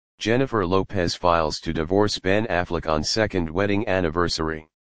Jennifer Lopez files to divorce Ben Affleck on second wedding anniversary.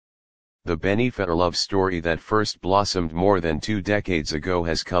 The Ben Affleck love story that first blossomed more than 2 decades ago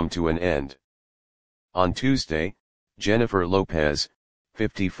has come to an end. On Tuesday, Jennifer Lopez,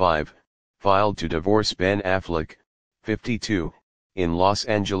 55, filed to divorce Ben Affleck, 52, in Los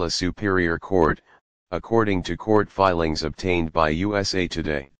Angeles Superior Court, according to court filings obtained by USA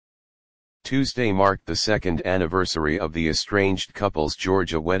Today. Tuesday marked the second anniversary of the estranged couple's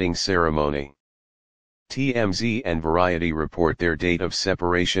Georgia wedding ceremony. TMZ and Variety report their date of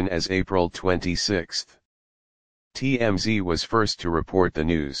separation as April 26. TMZ was first to report the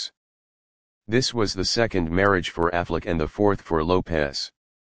news. This was the second marriage for Affleck and the fourth for Lopez.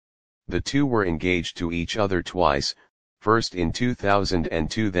 The two were engaged to each other twice, first in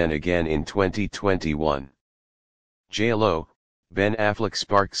 2002 then again in 2021. J.Lo, Ben Affleck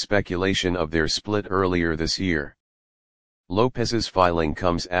sparked speculation of their split earlier this year. Lopez's filing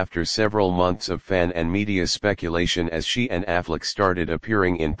comes after several months of fan and media speculation as she and Affleck started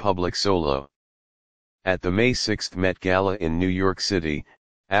appearing in public solo. At the May 6 Met Gala in New York City,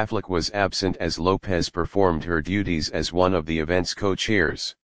 Affleck was absent as Lopez performed her duties as one of the event's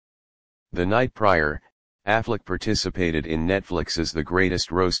co-chairs. The night prior, Affleck participated in Netflix's The Greatest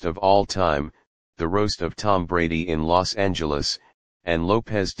Roast of All Time, the roast of Tom Brady in Los Angeles, and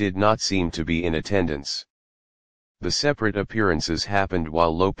Lopez did not seem to be in attendance. The separate appearances happened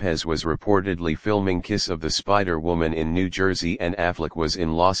while Lopez was reportedly filming Kiss of the Spider-Woman in New Jersey and Affleck was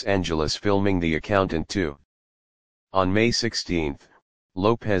in Los Angeles filming The Accountant 2. On May 16,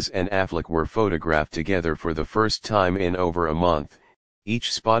 Lopez and Affleck were photographed together for the first time in over a month,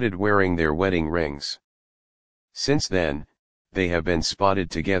 each spotted wearing their wedding rings. Since then, they have been spotted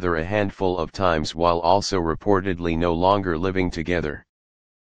together a handful of times while also reportedly no longer living together.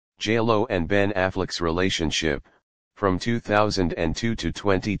 J.Lo and Ben Affleck's relationship, from 2002 to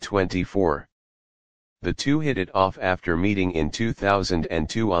 2024. The two hit it off after meeting in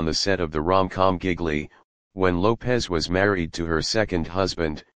 2002 on the set of the rom-com Giggly, when Lopez was married to her second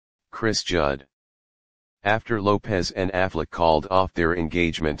husband, Chris Judd. After Lopez and Affleck called off their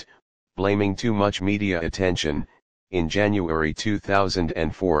engagement, blaming too much media attention, in January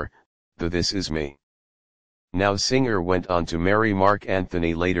 2004, the This Is Me Now singer went on to marry Marc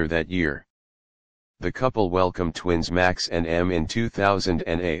Anthony later that year. The couple welcomed twins Max and Em in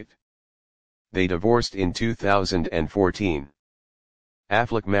 2008. They divorced in 2014.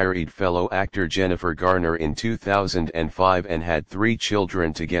 Affleck married fellow actor Jennifer Garner in 2005 and had 3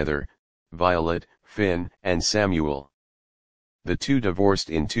 children together, Violet, Finn, and Samuel. The two divorced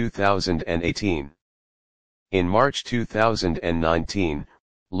in 2018. In March 2019,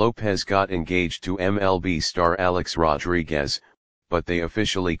 Lopez got engaged to MLB star Alex Rodriguez, but they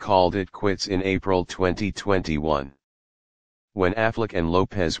officially called it quits in April 2021. When Affleck and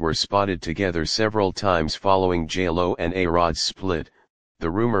Lopez were spotted together several times following J.Lo and A-Rod's split, the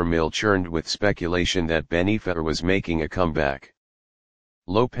rumor mill churned with speculation that Ben Affleck was making a comeback.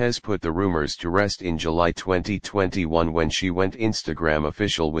 Lopez put the rumors to rest in July 2021 when she went Instagram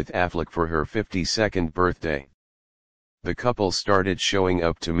official with Affleck for her 52nd birthday. The couple started showing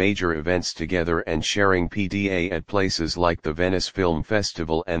up to major events together and sharing PDA at places like the Venice Film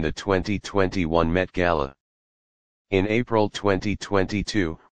Festival and the 2021 Met Gala. In April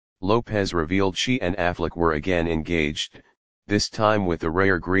 2022, Lopez revealed she and Affleck were again engaged, this time with a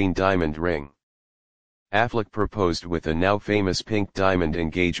rare green diamond ring. Affleck proposed with a now famous pink diamond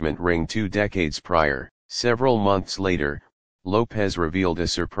engagement ring 2 decades prior. Several months later, Lopez revealed a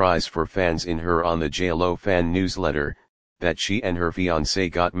surprise for fans in her On the J.Lo fan newsletter, that she and her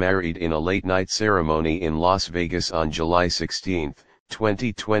fiancé got married in a late-night ceremony in Las Vegas on July 16,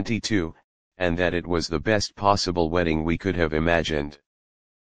 2022, and that it was the best possible wedding we could have imagined.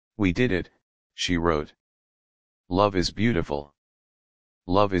 "We did it," she wrote. "Love is beautiful.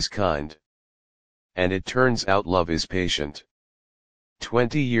 Love is kind. And it turns out love is patient.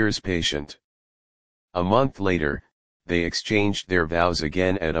 20 years patient." A month later, they exchanged their vows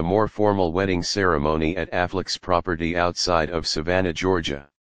again at a more formal wedding ceremony at Affleck's property outside of Savannah, Georgia.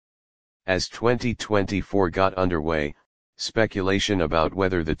 As 2024 got underway, speculation about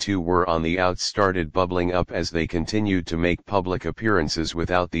whether the two were on the outs started bubbling up as they continued to make public appearances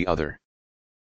without the other.